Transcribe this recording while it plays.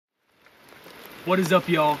What is up,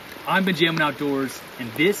 y'all? I'm Benjamin Outdoors,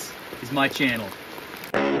 and this is my channel.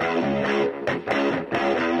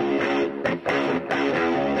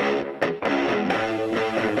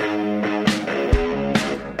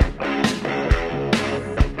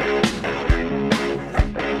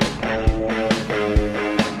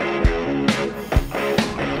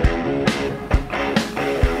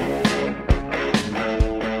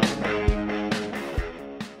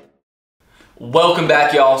 Welcome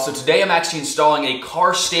back, y'all. So today I'm actually installing a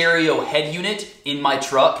car stereo head unit in my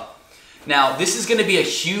truck. Now this is going to be a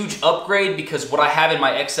huge upgrade because what I have in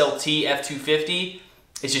my XLT F250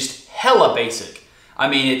 is just hella basic. I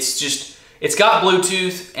mean, it's got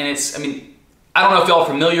Bluetooth and I don't know if y'all are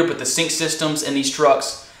familiar, but the sync systems in these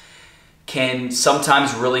trucks can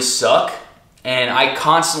sometimes really suck. And I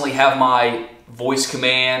constantly have my voice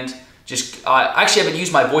command, I actually haven't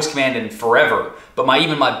used my voice command in forever, but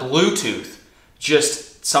even my Bluetooth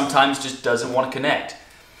sometimes doesn't want to connect.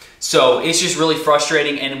 So it's just really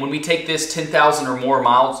frustrating. And when we take this 10,000 or more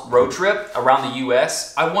miles road trip around the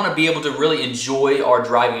US, I want to be able to really enjoy our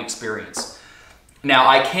driving experience. Now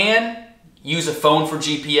I can use a phone for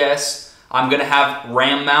GPS. I'm going to have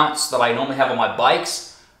RAM mounts that I normally have on my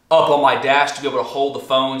bikes up on my dash to be able to hold the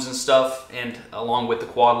phones and stuff, and along with the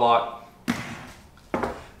quad lock.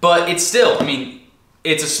 But it's still,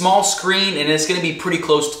 it's a small screen and it's going to be pretty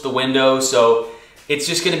close to the window, so it's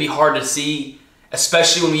just going to be hard to see,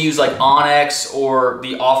 especially when we use like Onyx or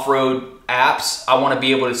the off-road apps. I want to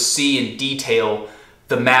be able to see in detail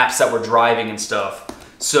the maps that we're driving and stuff.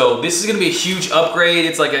 So this is going to be a huge upgrade.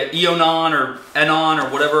 It's like an Eonon or Eonon or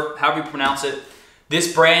whatever, however you pronounce it.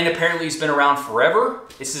 This brand apparently has been around forever.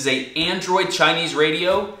 This is an Android Chinese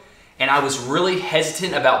radio, and I was really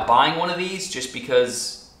hesitant about buying one of these just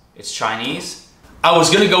because it's Chinese. I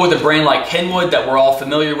was going to go with a brand like Kenwood that we're all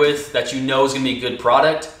familiar with, that you know is going to be a good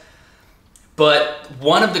product. But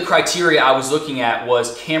one of the criteria I was looking at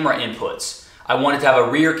was camera inputs. I wanted to have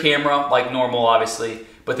a rear camera like normal, obviously,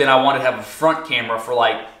 but then I wanted to have a front camera for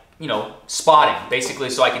spotting,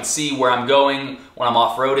 basically, so I can see where I'm going when I'm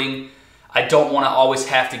off-roading. I don't want to always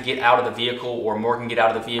have to get out of the vehicle, or Morgan get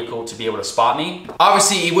out of the vehicle to be able to spot me.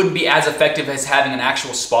 Obviously, it wouldn't be as effective as having an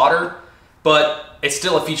actual spotter, but it's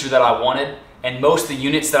still a feature that I wanted. And most of the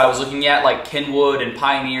units that I was looking at, like Kenwood and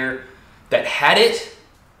Pioneer, that had it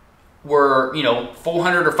were,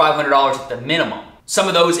 $400 or $500 at the minimum. Some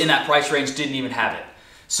of those in that price range didn't even have it.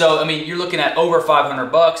 So, you're looking at over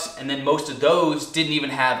 500 bucks, and then most of those didn't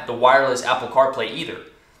even have the wireless Apple CarPlay either.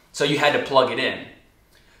 So you had to plug it in.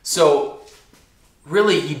 So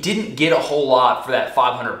really, you didn't get a whole lot for that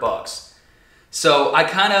 500 bucks. So I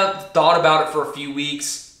kind of thought about it for a few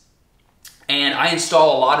weeks, and I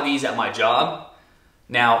install a lot of these at my job.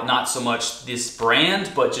 Now, not so much this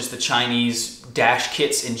brand, but just the Chinese dash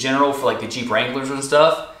kits in general for like the Jeep Wranglers and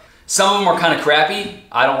stuff. Some of them are kind of crappy.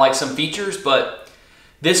 I don't like some features, but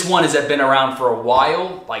this one has been around for a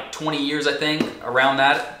while, like 20 years, I think, around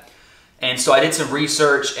that. And so I did some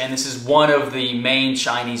research, and this is one of the main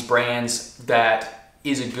Chinese brands that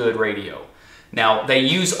is a good radio. Now, they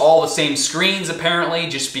use all the same screens apparently,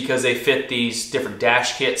 just because they fit these different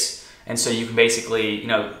dash kits. And so you can basically,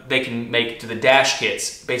 they can make to the dash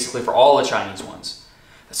kits basically for all the Chinese ones,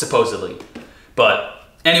 supposedly. But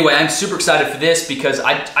anyway, I'm super excited for this because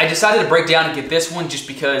I decided to break down and get this one just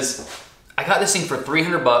because I got this thing for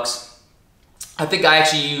 300 bucks. I think I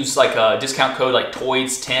actually used like a discount code like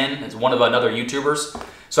Toys10 as one of another YouTubers.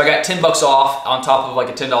 So I got 10 bucks off on top of like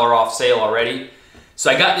a $10 off sale already. So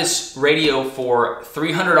I got this radio for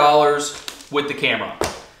 $300 with the camera.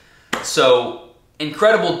 So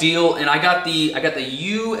incredible deal, and I got the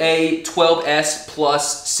UA12S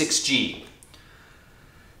Plus 6G.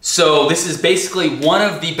 So this is basically one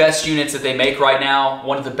of the best units that they make right now,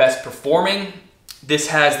 one of the best performing. This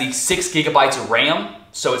has the 6 gigabytes of RAM,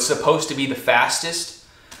 so it's supposed to be the fastest.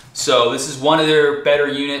 So this is one of their better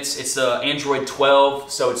units. It's Android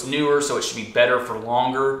 12, so it's newer, so it should be better for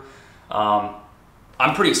longer.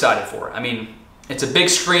 I'm pretty excited for it. It's a big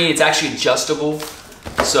screen, it's actually adjustable.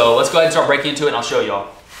 So let's go ahead and start breaking into it, and I'll show y'all.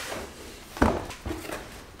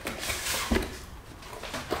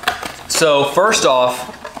 So first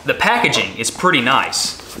off, the packaging is pretty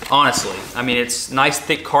nice, honestly. It's nice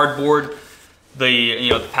thick cardboard.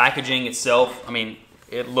 The packaging itself,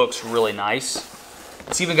 it looks really nice.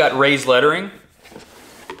 It's even got raised lettering.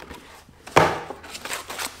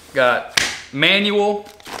 Got manual,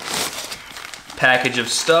 package of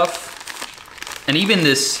stuff, and even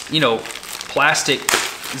this, plastic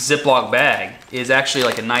Ziploc bag is actually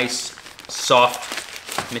like a nice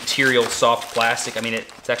soft material, soft plastic.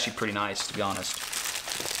 It's actually pretty nice, to be honest.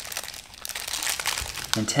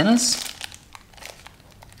 Antennas?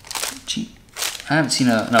 I haven't seen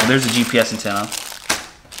no, there's a GPS antenna.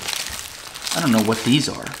 I don't know what these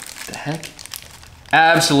are. What the heck?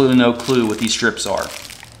 Absolutely no clue what these strips are.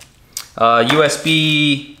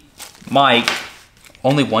 USB mic.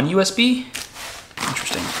 Only one USB?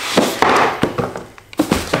 Interesting.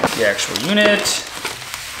 The actual unit.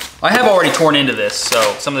 I have already torn into this, so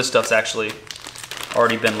some of this stuff's actually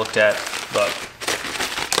already been looked at, but.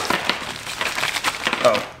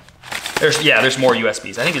 Oh. There's more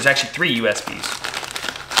USBs. I think there's actually 3 USBs.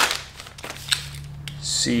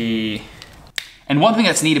 See. And one thing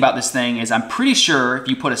that's neat about this thing is I'm pretty sure if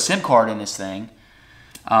you put a SIM card in this thing,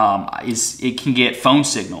 it can get phone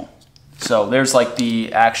signal. So there's like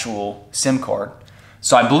the actual SIM card.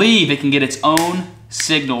 So I believe it can get its own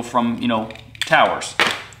signal from, you know, towers.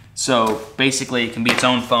 So basically it can be its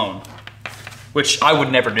own phone, which I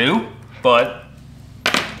would never do, but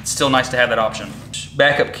it's still nice to have that option.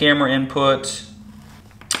 Backup camera input.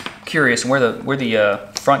 Curious where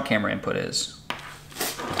the front camera input is.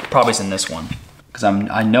 Probably is in this one, because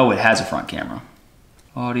I know it has a front camera.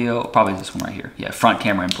 Audio, probably this one right here. Yeah, front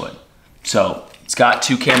camera input. So it's got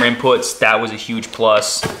 2 camera inputs. That was a huge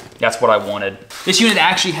plus. That's what I wanted. This unit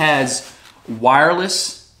actually has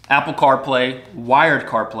wireless Apple CarPlay, wired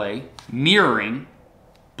CarPlay, mirroring,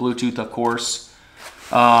 Bluetooth of course.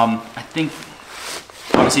 I think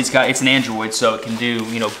obviously it's an Android, so it can do,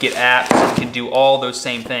 you know, get apps, it can do all those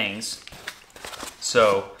same things.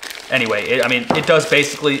 So anyway, it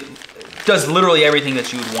does literally everything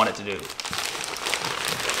that you would want it to do.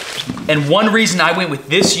 And one reason I went with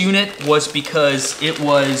this unit was because it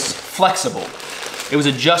was flexible. It was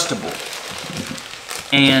adjustable.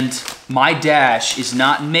 And my dash is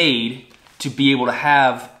not made to be able to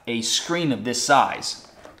have a screen of this size.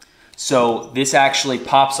 So this actually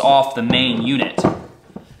pops off the main unit.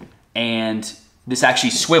 And this actually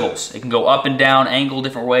swivels. It can go up and down, angle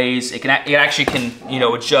different ways. It actually can, you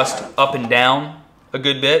know, adjust up and down a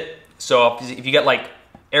good bit. So if you got like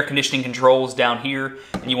air conditioning controls down here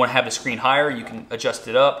and you want to have the screen higher, you can adjust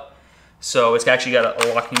it up. So it's actually got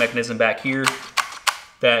a locking mechanism back here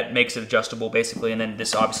that makes it adjustable basically, and then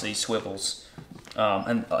this obviously swivels.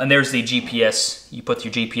 And there's the GPS. You put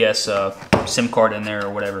your GPS SIM card in there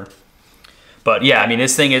or whatever. But yeah, I mean,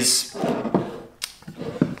 this thing is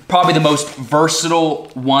probably the most versatile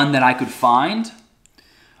one that I could find.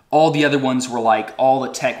 All the other ones were like, all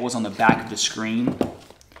the tech was on the back of the screen.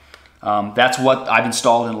 That's what I've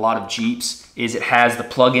installed in a lot of Jeeps, is it has the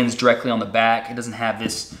plugins directly on the back. It doesn't have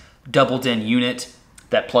this doubled-in unit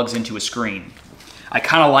that plugs into a screen. I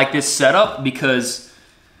kind of like this setup because,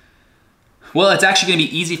 well, it's actually gonna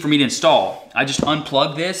be easy for me to install. I just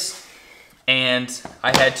unplugged this and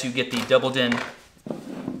I had to get the doubled-in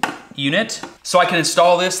unit. So I can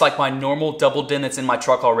install this like my normal doubled-in that's in my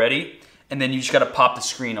truck already, and then you just gotta pop the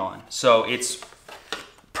screen on. So it's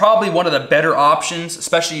probably one of the better options,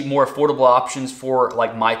 especially more affordable options for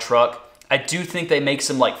like my truck. I do think they make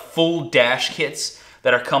some like full dash kits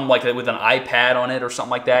that are come like with an iPad on it or something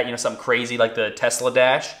like that, you know, something crazy like the Tesla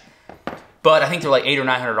dash. But I think they're like $800 or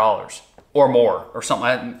 $900 or more, or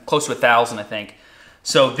something close to $1,000, I think.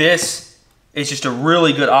 So this is just a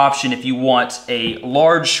really good option if you want a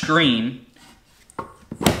large screen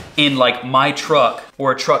in like my truck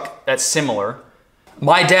or a truck that's similar.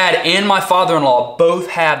 My dad and my father-in-law both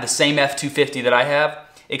have the same F250 that I have,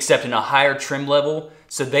 except in a higher trim level.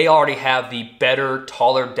 So they already have the better,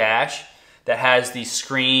 taller dash that has the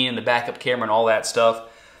screen and the backup camera and all that stuff.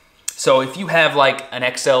 So if you have like an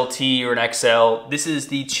XLT or an XL, this is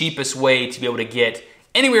the cheapest way to be able to get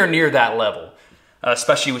anywhere near that level,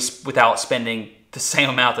 especially without spending the same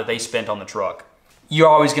amount that they spent on the truck. You're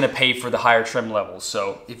always gonna pay for the higher trim levels.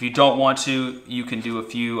 So if you don't want to, you can do a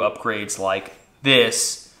few upgrades like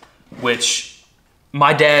this, which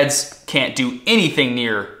my dad's can't do anything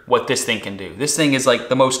near what this thing can do. This thing is like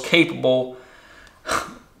the most capable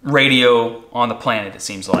radio on the planet, it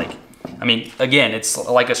seems like. I mean, again, it's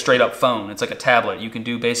like a straight up phone. It's like a tablet. You can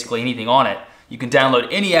do basically anything on it. You can download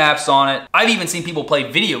any apps on it. I've even seen people play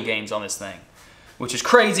video games on this thing, which is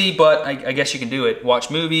crazy, but I guess you can do it. Watch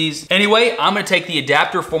movies. Anyway, I'm gonna take the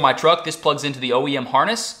adapter for my truck. This plugs into the OEM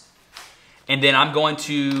harness. And then I'm going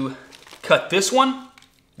to cut this one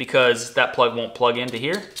because that plug won't plug into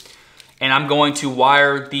here. And I'm going to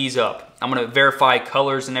wire these up. I'm gonna verify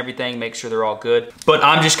colors and everything, make sure they're all good. But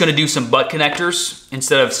I'm just gonna do some butt connectors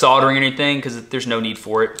instead of soldering anything because there's no need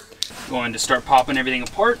for it. Going to start popping everything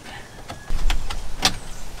apart.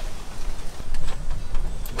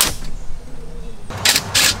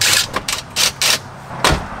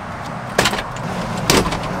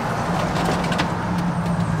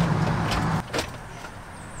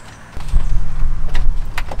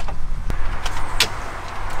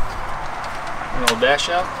 the dash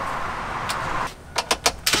out.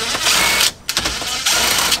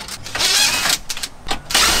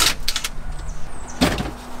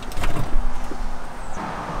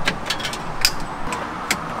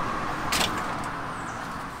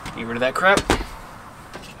 Get rid of that crap.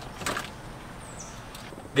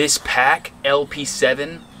 This pack,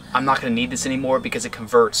 LP7, I'm not going to need this anymore because it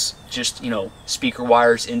converts just, speaker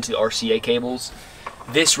wires into RCA cables.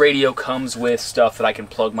 This radio comes with stuff that I can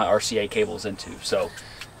plug my RCA cables into, so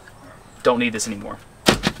don't need this anymore.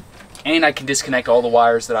 And I can disconnect all the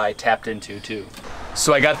wires that I tapped into too.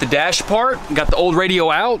 So I got the dash part, got the old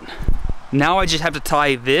radio out. Now I just have to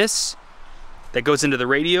tie this that goes into the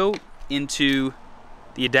radio into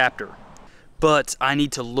the adapter. But I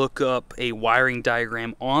need to look up a wiring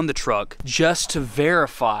diagram on the truck just to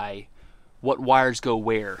verify what wires go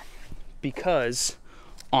where. Because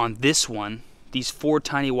on this one, these 4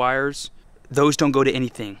 tiny wires, those don't go to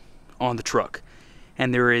anything on the truck.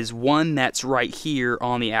 And there is one that's right here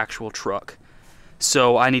on the actual truck.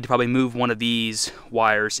 So I need to probably move one of these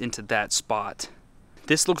wires into that spot.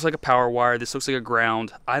 This looks like a power wire, this looks like a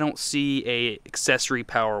ground. I don't see a accessory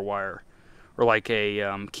power wire or like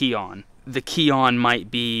a key on. The key on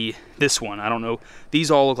might be this one, I don't know. These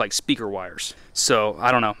all look like speaker wires. So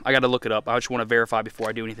I don't know, I gotta look it up. I just wanna verify before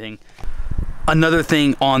I do anything. Another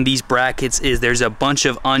thing on these brackets is there's a bunch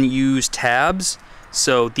of unused tabs.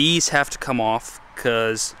 So these have to come off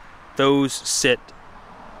because those sit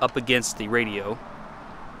up against the radio.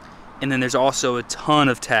 And then there's also a ton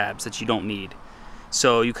of tabs that you don't need.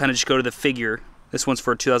 So you kind of just go to the figure. This one's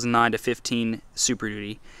for 2009 to 15 Super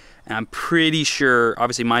Duty. And I'm pretty sure,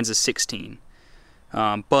 obviously mine's a 16.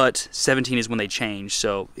 But 17 is when they change,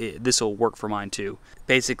 so this will work for mine too.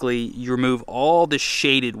 Basically, you remove all the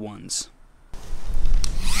shaded ones.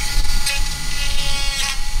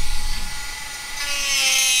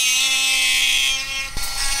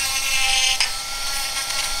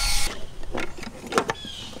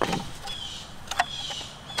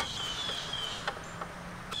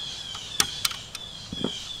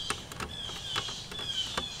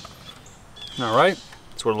 Alright,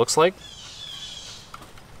 that's what it looks like.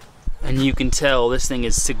 And you can tell this thing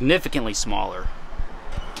is significantly smaller.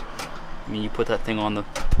 I mean, you put that thing on the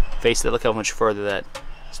face of it, look how much further that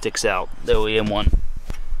sticks out, the OEM one.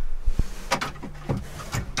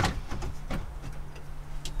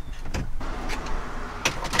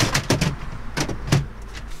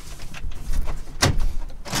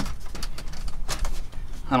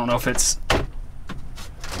 I don't know if it's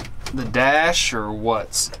the dash or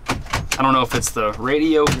what. I don't know if it's the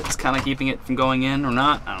radio that's kind of keeping it from going in or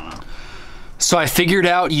not. I don't know. So I figured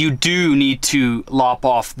out you do need to lop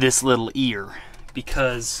off this little ear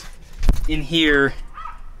because in here,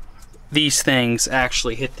 these things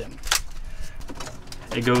actually hit them.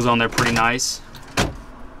 It goes on there pretty nice.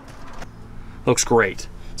 Looks great.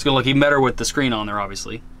 It's gonna look even better with the screen on there,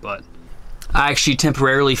 obviously, but I actually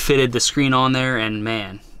temporarily fitted the screen on there and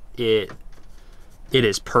man, it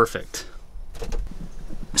is perfect.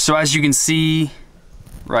 So as you can see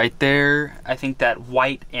right there, I think that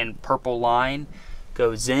white and purple line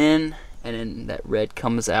goes in and then that red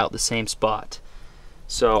comes out the same spot.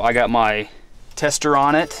 So I got my tester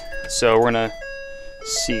on it. So we're gonna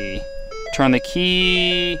see, turn the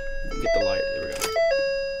key, get the light, there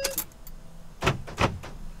we go.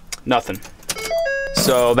 Nothing.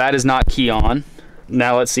 So that is not key on.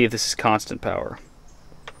 Now let's see if this is constant power.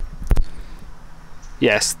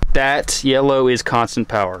 Yes, that yellow is constant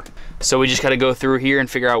power. So we just gotta go through here and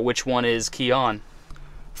figure out which one is key on.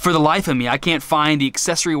 For the life of me, I can't find the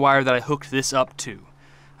accessory wire that I hooked this up to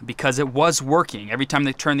because it was working. Every time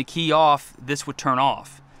they turn the key off, this would turn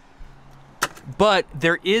off. But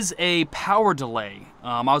there is a power delay.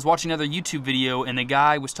 I was watching another YouTube video and the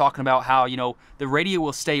guy was talking about how, the radio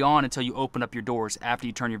will stay on until you open up your doors after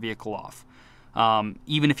you turn your vehicle off.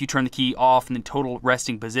 Even if you turn the key off in the total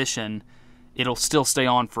resting position, it'll still stay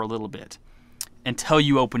on for a little bit until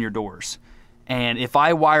you open your doors. And if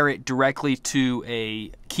I wire it directly to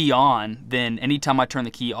a key on, then anytime I turn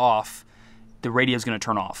the key off, the radio is going to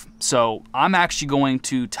turn off. So I'm actually going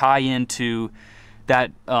to tie into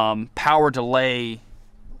that power delay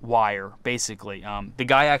wire, basically. The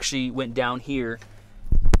guy actually went down here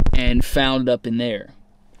and found it up in there.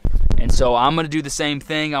 And so I'm going to do the same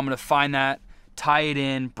thing. I'm going to find that, tie it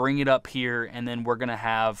in, bring it up here, and then we're going to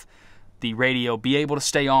have the radio be able to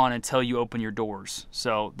stay on until you open your doors.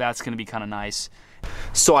 So that's going to be kind of nice.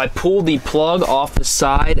 So I pulled the plug off the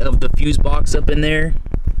side of the fuse box up in there.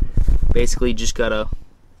 Basically just gotta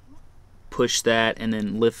push that and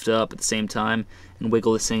then lift up at the same time and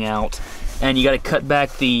wiggle this thing out. And you gotta cut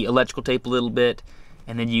back the electrical tape a little bit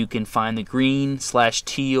and then you can find the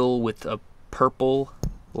green/teal with a purple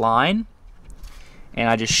line. And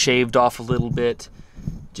I just shaved off a little bit,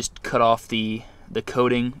 just cut off the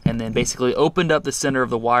coating, and then basically opened up the center of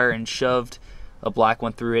the wire and shoved a black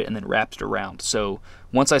one through it and then wrapped it around. So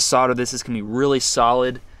once I solder this, it's gonna be really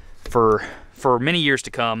solid for many years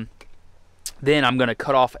to come. Then I'm gonna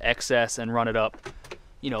cut off excess and run it up,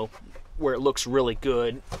 you know, where it looks really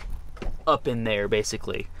good, up in there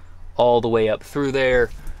basically, all the way up through there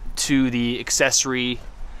to the accessory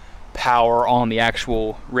power on the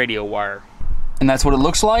actual radio wire. And that's what it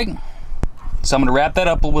looks like. So I'm gonna wrap that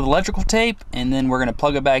up with electrical tape, and then we're gonna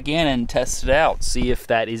plug it back in and test it out, see if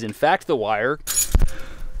that is in fact the wire.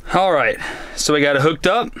 All right, so we got it hooked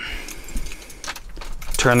up.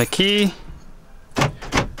 Turn the key.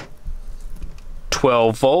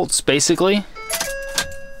 12 volts basically.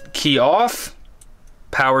 Key off.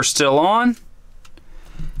 Power still on.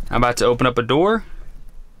 I'm about to open up a door.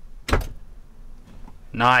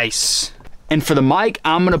 Nice. And for the mic,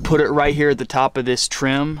 I'm gonna put it right here at the top of this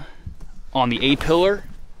trim on the A-pillar.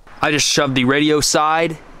 I just shoved the radio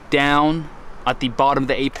side down at the bottom of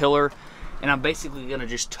the A-pillar, and I'm basically gonna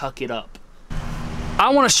just tuck it up. I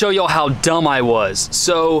wanna show y'all how dumb I was.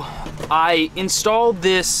 So I installed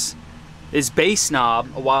this bass knob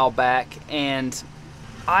a while back, and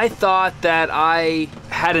I thought that I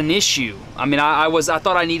had an issue. I mean, I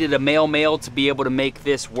thought I needed a male-male to be able to make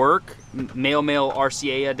this work, male-male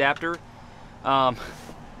RCA adapter. And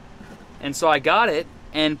so I got it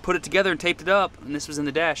and put it together and taped it up, and this was in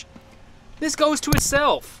the dash. This goes to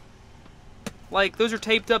itself. Like, those are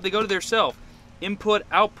taped up, they go to their self. Input,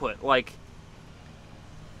 output, like,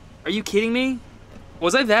 are you kidding me?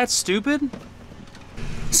 Was I that stupid?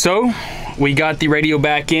 So, we got the radio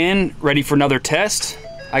back in, ready for another test.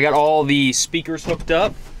 I got all the speakers hooked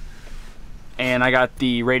up, and I got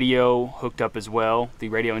the radio hooked up as well, the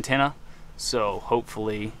radio antenna. So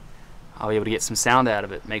hopefully I'll be able to get some sound out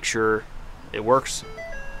of it, make sure it works.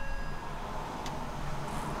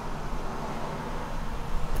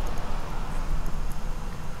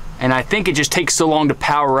 And I think it just takes so long to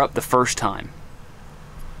power up the first time,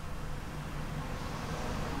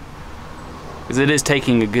 because it is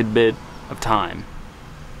taking a good bit of time.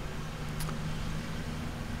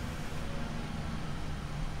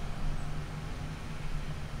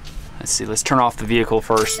 Let's see, let's turn off the vehicle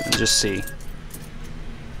first and just see.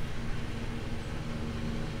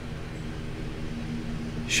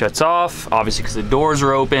 Shuts off, obviously because the doors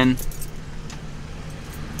are open.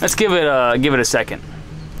 Let's give it a second.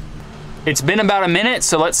 It's been about a minute,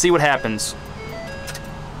 so let's see what happens.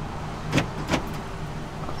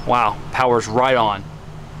 Wow, power's right on.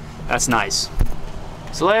 That's nice.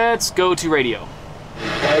 So let's go to radio.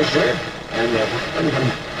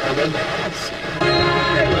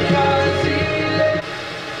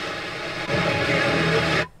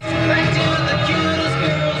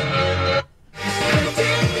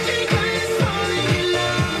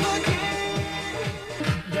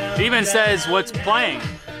 It even says what's playing.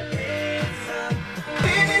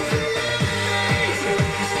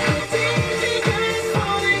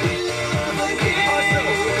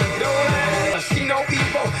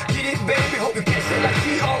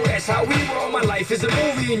 How we roll, my life is a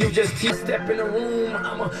movie and you just keep stepping in the room.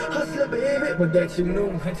 I'm a hustler, baby, but that you knew.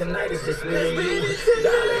 And tonight is just me.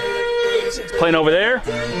 It's playing over there.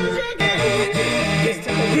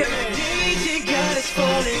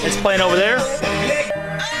 It's playing over there.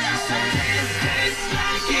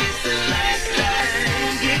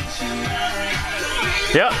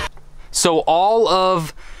 Yep. So all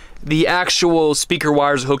of the actual speaker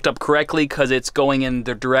wires are hooked up correctly because it's going in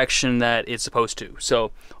the direction that it's supposed to.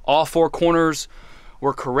 So all four corners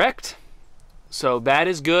were correct. So that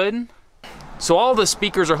is good. So all the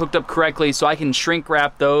speakers are hooked up correctly, so I can shrink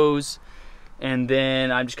wrap those. And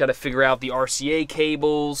then I just got to figure out the RCA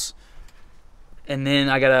cables. And then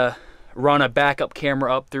I got to run a backup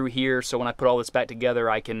camera up through here, so when I put all this back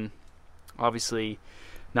together, I can obviously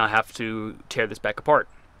not have to tear this back apart.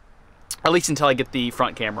 At least until I get the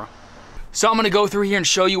front camera. So I'm gonna go through here and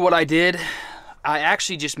show you what I did. I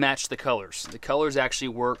actually just matched the colors. The colors actually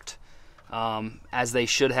worked as they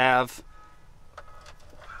should have.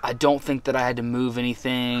 I don't think that I had to move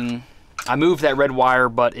anything. I moved that red wire,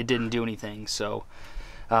 but it didn't do anything. So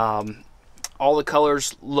all the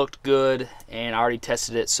colors looked good, and I already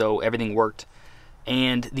tested it, so everything worked.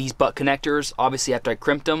 And these butt connectors, obviously after I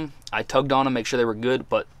crimped them, I tugged on them, make sure they were good,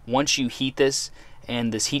 but once you heat this,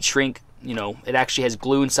 and this heat shrink, you know, it actually has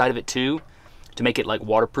glue inside of it too to make it like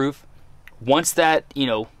waterproof. Once that, you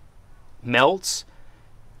know, melts,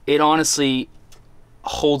 it honestly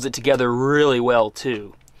holds it together really well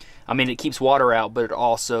too. I mean, it keeps water out, but it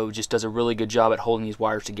also just does a really good job at holding these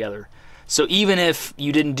wires together. So even if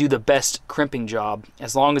you didn't do the best crimping job,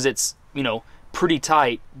 as long as it's, you know, pretty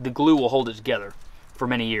tight, the glue will hold it together for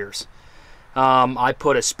many years. I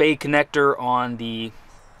put a spade connector on the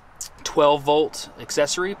 12-volt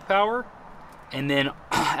accessory power, and then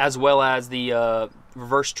as well as the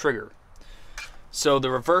reverse trigger. So the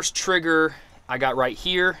reverse trigger I got right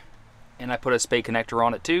here, and I put a spade connector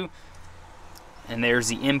on it too. And there's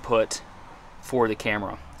the input for the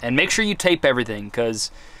camera. And make sure you tape everything,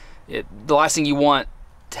 because the last thing you want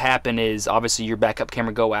to happen is obviously your backup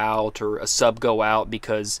camera go out or a sub go out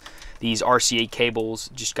because these RCA cables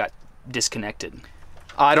just got disconnected.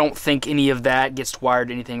 I don't think any of that gets wired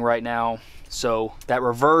to anything right now. So that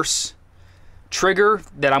reverse trigger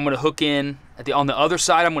that I'm going to hook in on the other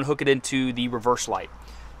side, I'm going to hook it into the reverse light.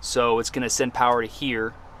 So it's going to send power to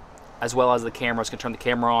here, as well as the camera. It's going to turn the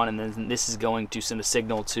camera on, and then this is going to send a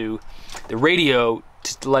signal to the radio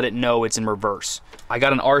to let it know it's in reverse. I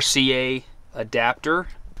got an RCA adapter.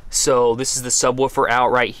 So this is the subwoofer out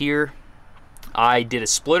right here. I did a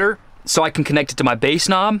splitter so I can connect it to my bass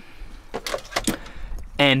knob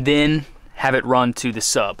and then have it run to the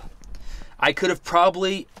sub. I could have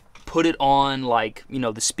probably put it on, like, you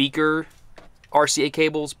know, the speaker RCA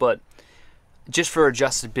cables, but just for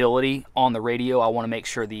adjustability on the radio, I want to make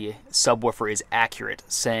sure the subwoofer is accurate,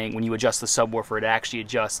 saying when you adjust the subwoofer, it actually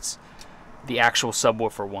adjusts the actual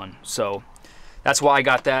subwoofer one. So that's why I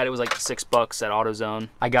got that. It was like $6 at AutoZone.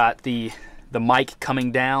 I got the mic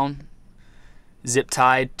coming down, zip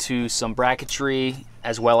tied to some bracketry,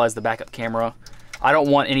 as well as the backup camera. I don't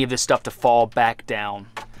want any of this stuff to fall back down.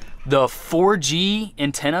 The 4G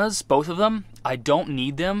antennas, both of them, I don't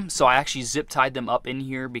need them, so I actually zip tied them up in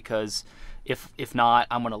here, because if not,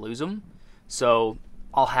 I'm gonna lose them. So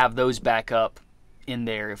I'll have those back up in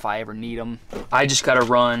there if I ever need them. I just gotta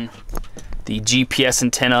run the GPS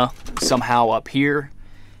antenna somehow up here,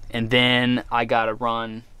 and then I gotta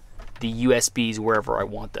run the USBs wherever I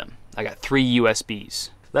want them. I got 3 USBs.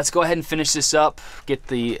 Let's go ahead and finish this up, get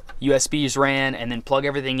the USBs ran, and then plug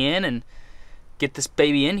everything in and get this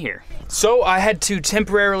baby in here. So I had to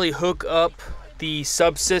temporarily hook up the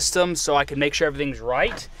subsystem so I could make sure everything's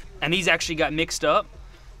right. And these actually got mixed up,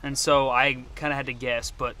 and so I kind of had to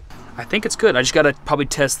guess, but I think it's good. I just gotta probably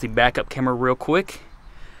test the backup camera real quick.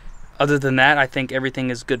 Other than that, I think everything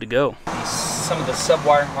is good to go. Some of the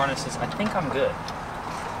sub-wiring harnesses, I think I'm good.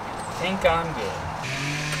 I think I'm good.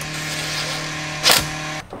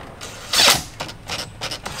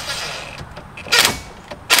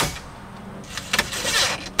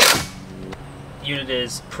 Unit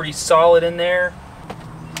is pretty solid in there.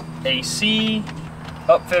 AC,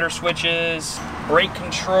 upfitter switches, brake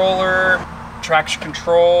controller, traction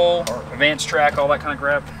control, or advanced track, all that kind of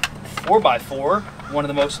crap. 4x4, one of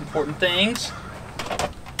the most important things.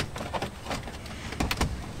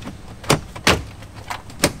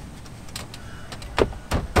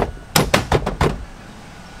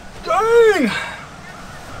 Dang!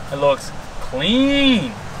 It looks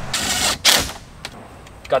clean.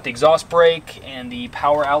 Got the exhaust brake and the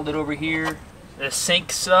power outlet over here. The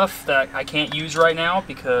sync stuff that I can't use right now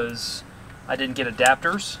because I didn't get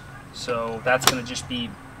adapters. So that's gonna just be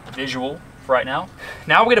visual for right now.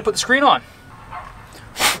 Now we're gonna put the screen on.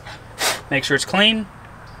 Make sure it's clean.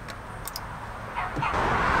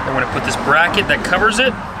 I'm gonna put this bracket that covers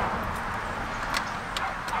it,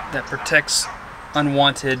 that protects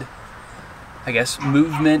unwanted, I guess,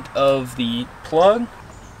 movement of the plug.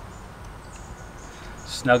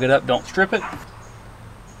 Snug it up, don't strip it.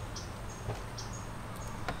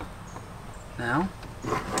 Now,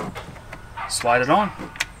 slide it on.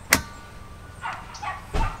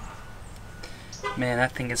 Man,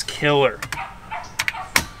 that thing is killer.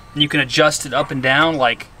 And you can adjust it up and down,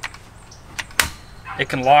 like it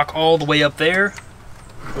can lock all the way up there,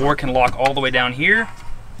 or it can lock all the way down here,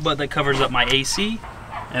 but that covers up my AC,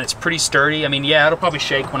 and it's pretty sturdy. I mean, yeah, it'll probably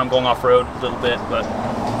shake when I'm going off-road a little bit, but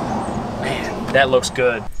man, that looks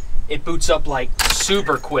good. It boots up like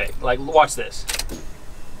super quick. Like, watch this.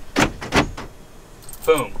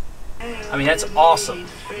 Boom. I mean, that's awesome.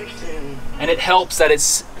 And it helps that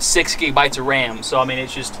it's 6 gigabytes of RAM, so I mean,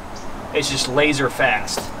 it's just laser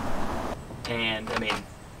fast. And I mean,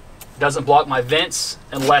 doesn't block my vents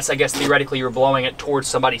unless, I guess, theoretically you're blowing it towards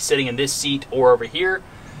somebody sitting in this seat or over here.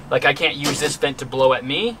 Like, I can't use this vent to blow at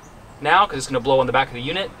me now because it's going to blow on the back of the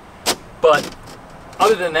unit. But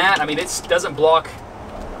other than that, I mean, it doesn't block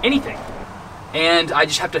anything. And I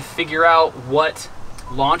just have to figure out what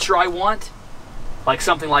launcher I want. Like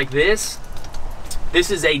something like this.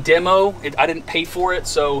 This is a demo. I didn't pay for it,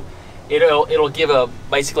 so it'll give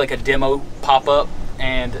basically like a demo pop-up,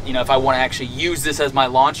 and you know, if I want to actually use this as my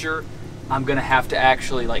launcher, I'm gonna have to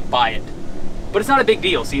actually like buy it. But it's not a big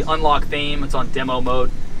deal. See, unlock theme, it's on demo mode,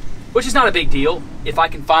 which is not a big deal. If I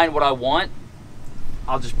can find what I want,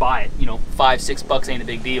 I'll just buy it. You know, $5-6 ain't a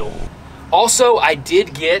big deal. Also, I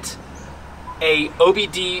did get a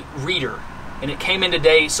OBD reader, and it came in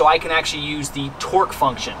today, so I can actually use the torque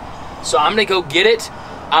function. So I'm gonna go get it,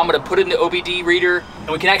 I'm gonna put it in the OBD reader, and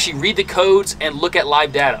we can actually read the codes and look at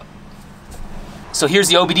live data. So here's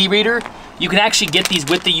the OBD reader. You can actually get these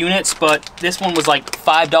with the units, but this one was like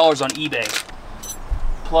 $5 on eBay.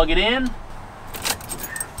 Plug it in,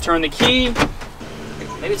 turn the key.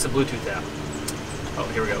 Maybe it's the Bluetooth app. Oh,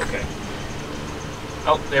 here we go, okay.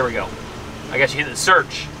 Oh, there we go. I guess you hit the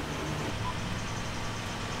search.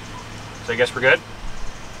 So I guess we're good.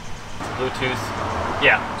 Bluetooth,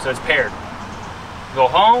 yeah, so it's paired. Go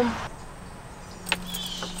home.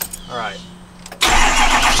 All right.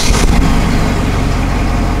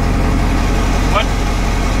 What?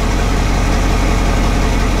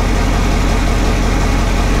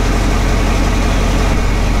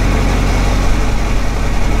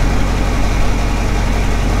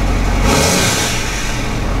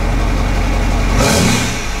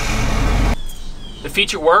 The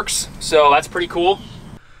feature works, so that's pretty cool.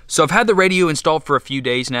 So I've had the radio installed for a few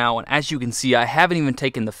days now, and as you can see, I haven't even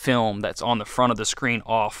taken the film that's on the front of the screen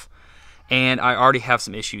off, and I already have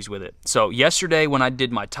some issues with it. So yesterday when I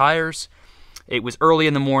did my tires, it was early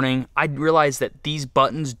in the morning, I realized that these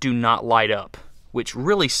buttons do not light up, which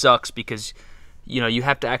really sucks because, you know, you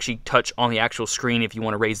have to actually touch on the actual screen if you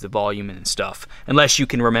want to raise the volume and stuff, unless you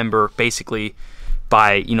can remember basically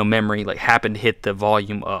by, you know, memory, like happen to hit the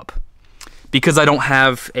volume up. Because I don't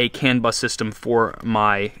have a CAN bus system for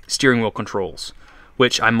my steering wheel controls,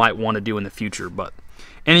 which I might want to do in the future. But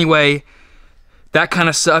anyway, that kind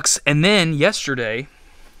of sucks. And then yesterday,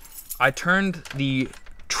 I turned the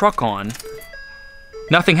truck on.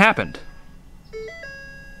 Nothing happened.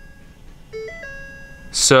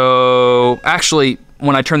 So actually,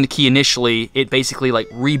 when I turned the key initially, it basically like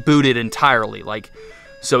rebooted entirely. Like,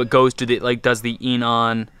 so it goes to the, like, does the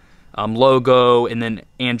Eonon logo and then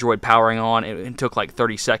Android powering on. It took like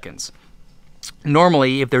 30 seconds.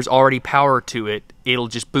 Normally, if there's already power to it, it'll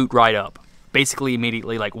just boot right up, basically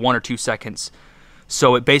immediately, like 1 or 2 seconds.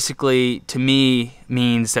 So it basically, to me,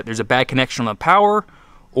 means that there's a bad connection on the power,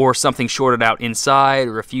 or something shorted out inside,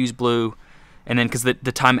 or a fuse blew, and then because the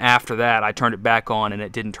time after that, I turned it back on and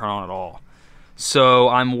it didn't turn on at all. So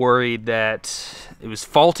I'm worried that it was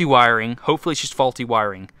faulty wiring. Hopefully it's just faulty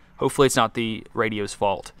wiring. Hopefully it's not the radio's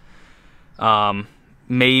fault.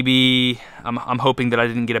 Maybe I'm hoping that I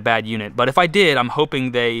didn't get a bad unit, but if I did, I'm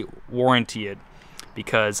hoping they warranty it,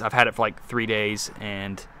 because I've had it for like 3 days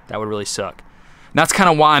and that would really suck. And that's kind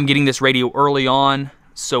of why I'm getting this radio early on,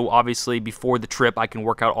 so obviously before the trip I can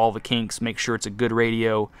work out all the kinks, make sure it's a good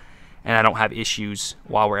radio, and I don't have issues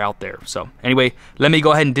while we're out there. So anyway, let me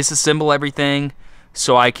go ahead and disassemble everything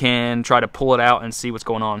so I can try to pull it out and see what's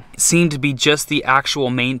going on. It seemed to be just the actual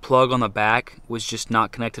main plug on the back was just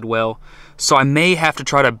not connected well. So I may have to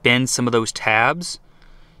try to bend some of those tabs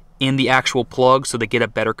in the actual plug so they get a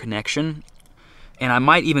better connection. And I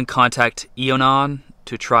might even contact Eonon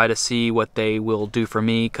to try to see what they will do for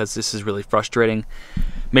me, because this is really frustrating.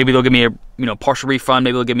 Maybe they'll give me a partial refund,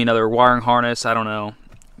 maybe they'll give me another wiring harness, I don't know.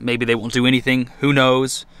 Maybe they won't do anything, who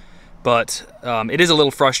knows. But it is a little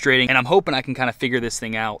frustrating, and I'm hoping I can kind of figure this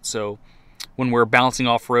thing out, so when we're bouncing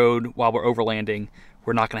off-road while we're overlanding,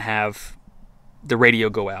 we're not going to have the radio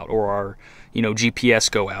go out, or our, you know, GPS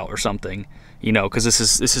go out or something, you know, because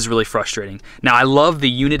this is really frustrating. Now, I love the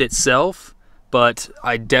unit itself, but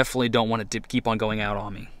I definitely don't want it to keep on going out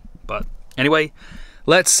on me. But anyway,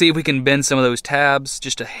 let's see if we can bend some of those tabs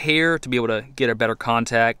just a hair to be able to get a better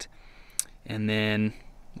contact, and then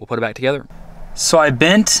we'll put it back together. So I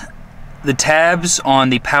bent the tabs on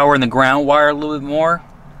the power and the ground wire a little bit more.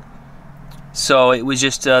 So it was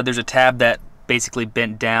just, there's a tab that basically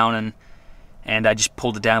bent down, and I just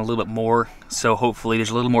pulled it down a little bit more. So hopefully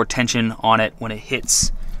there's a little more tension on it when it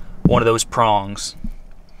hits one of those prongs.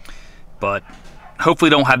 But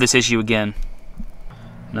hopefully don't have this issue again.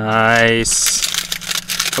 Nice.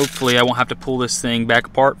 Hopefully I won't have to pull this thing back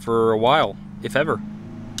apart for a while, if ever.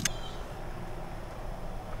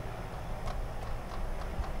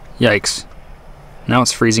 Yikes. Now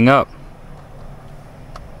it's freezing up.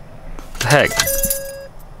 What the heck?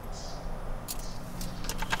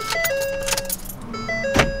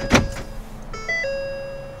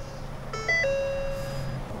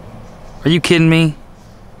 Are you kidding me?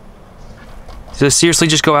 Does it seriously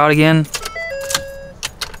just go out again?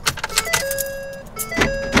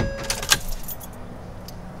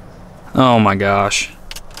 Oh my gosh.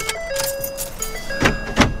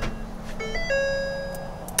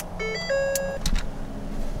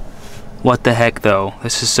 What the heck though?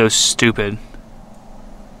 This is so stupid.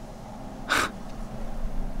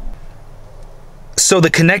 So the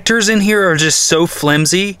connectors in here are just so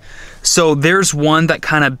flimsy. So there's one that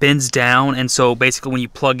kind of bends down, and so basically when you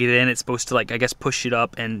plug it in, it's supposed to, like, I guess, push it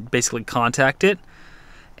up and basically contact it.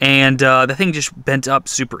 And the thing just bent up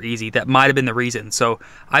super easy. That might have been the reason. So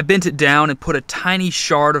I bent it down and put a tiny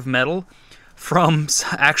shard of metal from,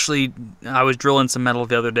 actually, I was drilling some metal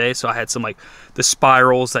the other day, so I had some, like, the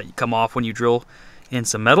spirals that come off when you drill in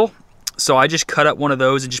some metal. So I just cut up one of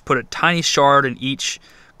those and just put a tiny shard in each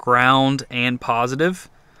ground and positive.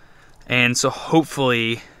 And so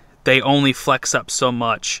hopefully they only flex up so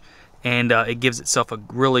much, and it gives itself a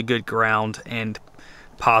really good ground and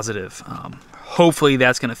positive. Hopefully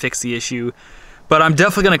that's going to fix the issue. But I'm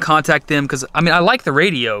definitely going to contact them, because, I mean, I like the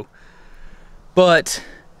radio, but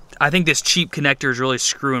I think this cheap connector is really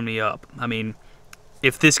screwing me up. I mean,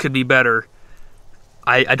 if this could be better,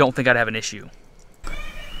 I don't think I'd have an issue.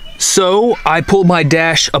 So I pulled my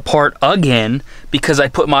dash apart again because I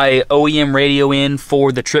put my OEM radio in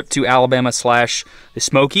for the trip to Alabama / the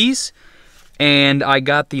Smokies, and I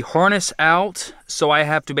got the harness out, so I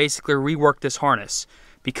have to basically rework this harness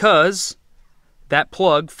because that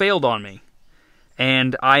plug failed on me,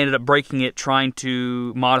 and I ended up breaking it trying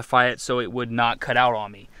to modify it so it would not cut out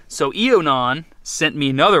on me. So Eonon sent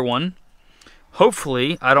me another one.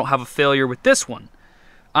 Hopefully I don't have a failure with this one.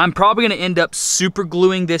 I'm probably going to end up super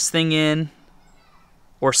gluing this thing in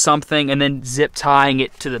or something, and then zip tying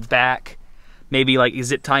it to the back. Maybe like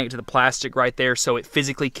zip tying it to the plastic right there so it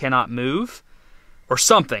physically cannot move or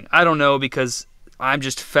something. I don't know, because I'm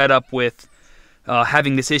just fed up with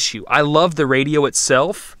having this issue. I love the radio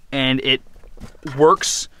itself, and it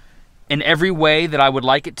works in every way that I would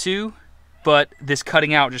like it to, but this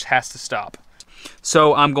cutting out just has to stop.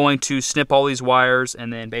 So I'm going to snip all these wires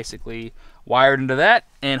and then basically wire it into that,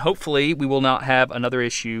 and hopefully we will not have another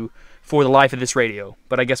issue for the life of this radio,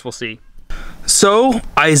 but I guess we'll see. So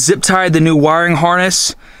I zip tied the new wiring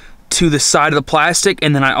harness to the side of the plastic,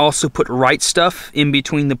 and then I also put right stuff in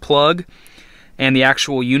between the plug and the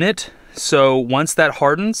actual unit. So once that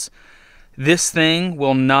hardens, this thing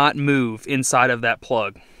will not move inside of that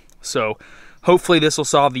plug. So hopefully this will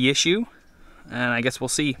solve the issue, and I guess we'll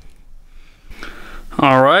see.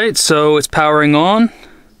 Alright, so it's powering on.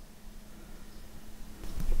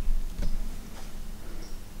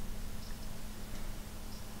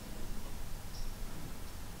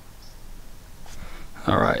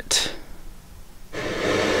 Alright.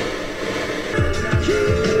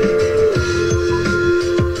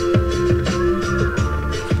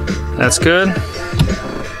 That's good.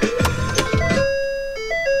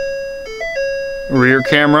 Rear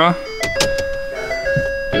camera.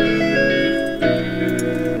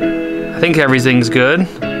 I think everything's good.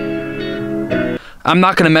 I'm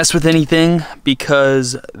not going to mess with anything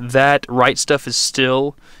because that right stuff is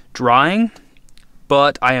still drying,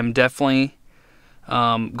 but I am definitely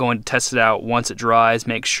going to test it out once it dries,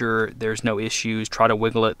 make sure there's no issues, try to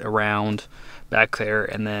wiggle it around back there,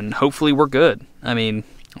 and then hopefully we're good. I mean,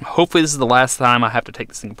 hopefully this is the last time I have to take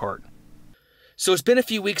this thing apart. So it's been a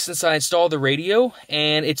few weeks since I installed the radio,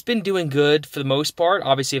 and it's been doing good for the most part.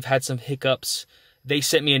 Obviously I've had some hiccups. They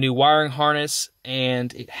sent me a new wiring harness,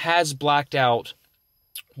 and it has blacked out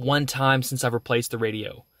one time since I've replaced the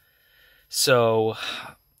radio. So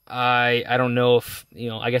I don't know if,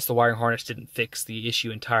 I guess the wiring harness didn't fix the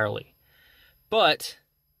issue entirely. But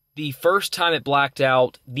the first time it blacked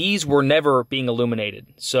out, these were never being illuminated.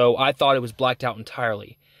 So I thought it was blacked out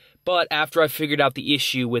entirely. But after I figured out the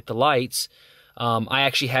issue with the lights, I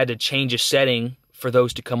actually had to change a setting for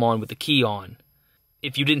those to come on with the key on.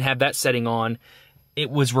 If you didn't have that setting on, it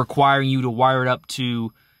was requiring you to wire it up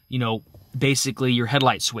to, basically your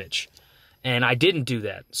headlight switch. And I didn't do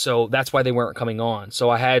that, so that's why they weren't coming on. So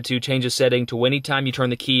I had to change the setting to anytime you turn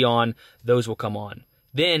the key on, those will come on.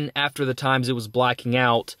 Then, after the times it was blacking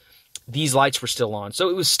out, these lights were still on. So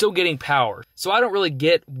it was still getting power. So I don't really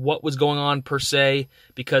get what was going on per se,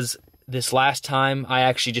 because this last time I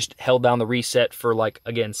actually just held down the reset for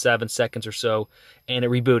again, 7 seconds or so, and it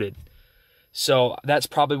rebooted. So that's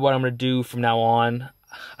probably what I'm going to do from now on.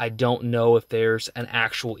 I don't know if there's an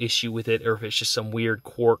actual issue with it or if it's just some weird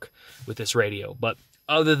quirk with this radio. But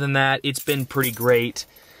other than that, it's been pretty great.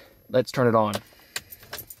 Let's turn it on.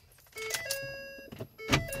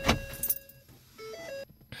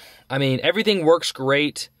 I mean, everything works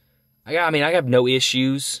great. I have no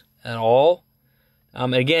issues at all.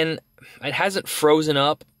 Again, it hasn't frozen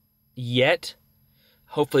up yet.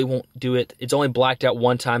 Hopefully it won't do it. It's only blacked out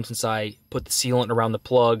one time since I put the sealant around the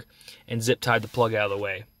plug and zip tied the plug out of the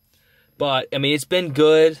way. But, I mean, it's been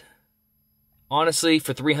good. Honestly,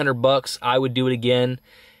 for 300 bucks, I would do it again.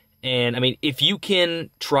 And, I mean, if you can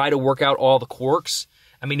try to work out all the quirks,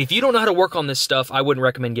 I mean, if you don't know how to work on this stuff, I wouldn't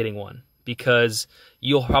recommend getting one, because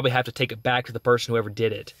you'll probably have to take it back to the person whoever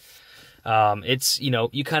did it. It's, you know,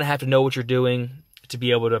 you kind of have to know what you're doing to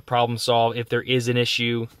be able to problem solve if there is an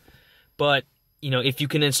issue. But, you know, if you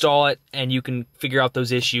can install it and you can figure out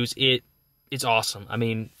those issues, it's awesome. I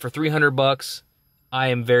mean, for 300 bucks, I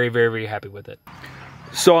am very, very, very happy with it.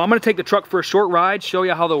 So I'm going to take the truck for a short ride, show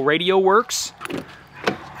you how the radio works.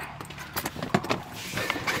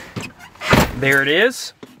 There it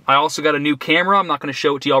is. I also got a new camera. I'm not going to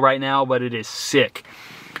show it to y'all right now, but it is sick.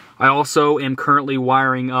 I also am currently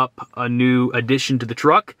wiring up a new addition to the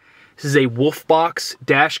truck. This is a Wolfbox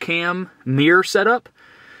dash cam mirror setup.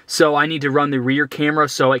 So I need to run the rear camera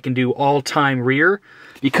so it can do all-time rear,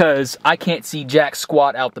 because I can't see jack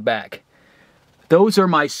squat out the back. Those are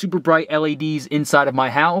my super bright LEDs inside of my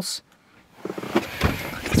house.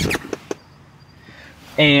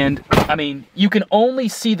 And, I mean, you can only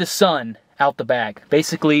see the sun out the back.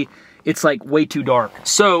 Basically, it's like way too dark.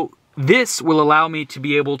 So this will allow me to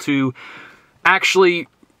be able to actually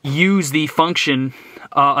use the function,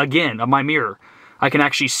 again, of my mirror. I can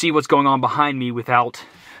actually see what's going on behind me without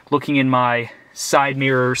looking in my side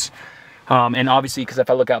mirrors. And obviously, because if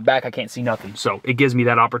I look out back, I can't see nothing. So it gives me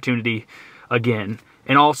that opportunity again.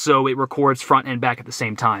 And also, it records front and back at the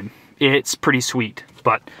same time. It's pretty sweet.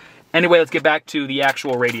 But anyway, let's get back to the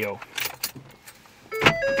actual radio.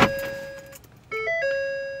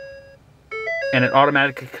 And it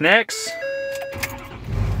automatically connects.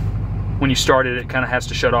 When you start it, it kind of has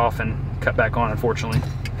to shut off and cut back on, unfortunately.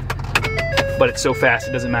 But it's so fast,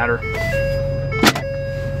 it doesn't matter.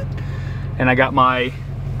 And I got my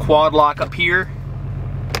quad lock up here.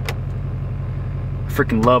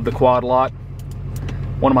 Freaking love the quad lock.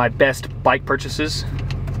 One of my best bike purchases.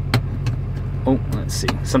 Oh, let's see.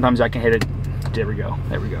 Sometimes I can hit it. There we go.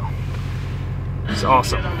 There we go. It's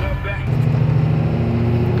awesome.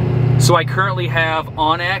 So I currently have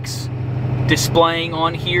Onyx displaying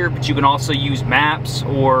on here, but you can also use Maps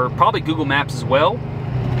or probably Google Maps as well.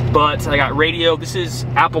 But I got radio. This is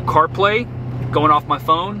Apple CarPlay going off my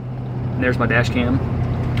phone. And there's my dash cam.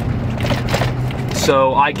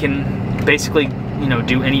 So I can basically, you know,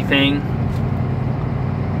 do anything.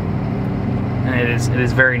 And it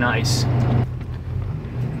is very nice.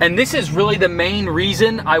 And this is really the main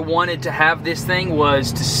reason I wanted to have this thing,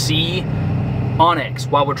 was to see Onyx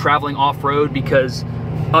while we're traveling off-road, because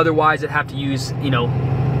otherwise I'd have to use, you know,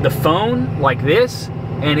 the phone like this,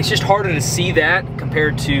 and it's just harder to see that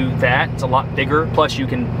compared to that. It's a lot bigger, plus you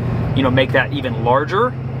can, you know, make that even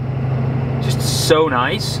larger. Just so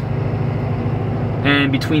nice.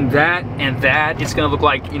 And between that and that, it's gonna look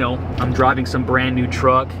like, you know, I'm driving some brand new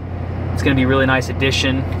truck. It's gonna be a really nice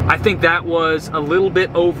addition. I think that was a little bit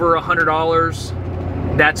over $100.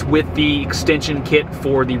 That's with the extension kit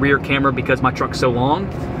for the rear camera, because my truck's so long.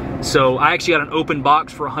 So I actually got an open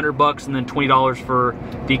box for 100 bucks and then $20 for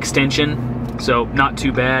the extension. So not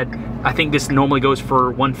too bad. I think this normally goes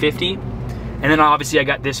for 150. And then obviously I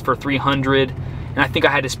got this for 300. And I think I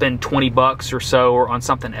had to spend 20 bucks or so or on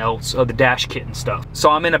something else, the dash kit and stuff. So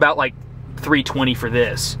I'm in about like 320 for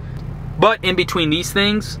this. But in between these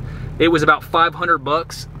things, it was about 500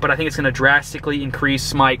 bucks, but I think it's gonna drastically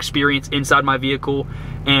increase my experience inside my vehicle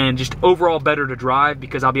and just overall better to drive,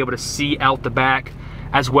 because I'll be able to see out the back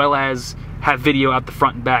as well as have video out the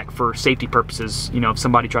front and back for safety purposes. You know, if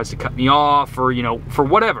somebody tries to cut me off or, you know, for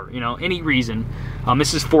whatever, you know, any reason.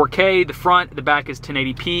 This is 4K, the front, the back is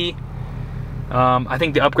 1080p. I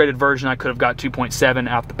think the upgraded version I could have got 2.7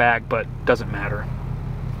 out the back, but doesn't matter.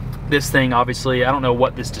 This thing, obviously, I don't know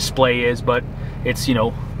what this display is, but it's, you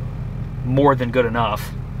know, more than good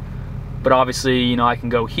enough. But obviously, you know, I can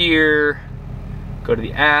go here, go to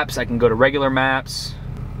the apps, I can go to regular maps.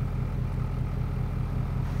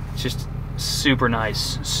 It's just super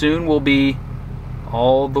nice. Soon we'll be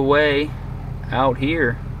all the way out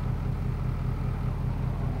here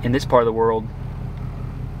in this part of the world,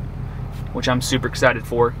 which I'm super excited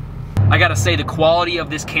for. I gotta say, the quality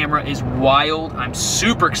of this camera is wild. I'm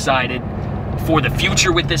super excited for the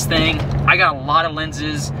future with this thing. I got a lot of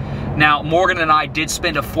lenses. Now, Morgan and I did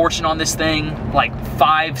spend a fortune on this thing, like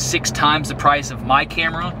 5-6 times the price of my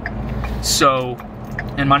camera. So,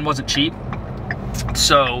 and mine wasn't cheap.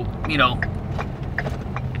 So, you know,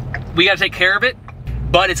 we gotta take care of it,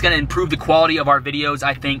 but it's gonna improve the quality of our videos,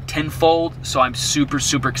 I think, tenfold. So I'm super,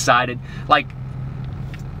 super excited. Like,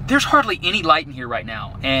 there's hardly any light in here right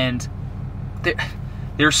now, and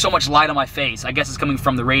there's so much light on my face. I guess it's coming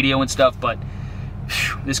from the radio and stuff, but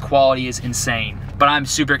this quality is insane. But I'm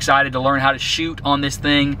super excited to learn how to shoot on this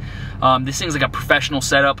thing. This thing's like a professional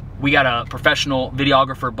setup. We got a professional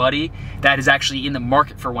videographer buddy that is actually in the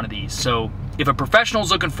market for one of these. So if a professional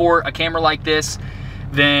is looking for a camera like this,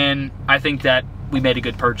 then I think that we made a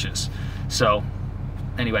good purchase. So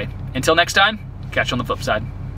anyway, until next time, catch you on the flip side.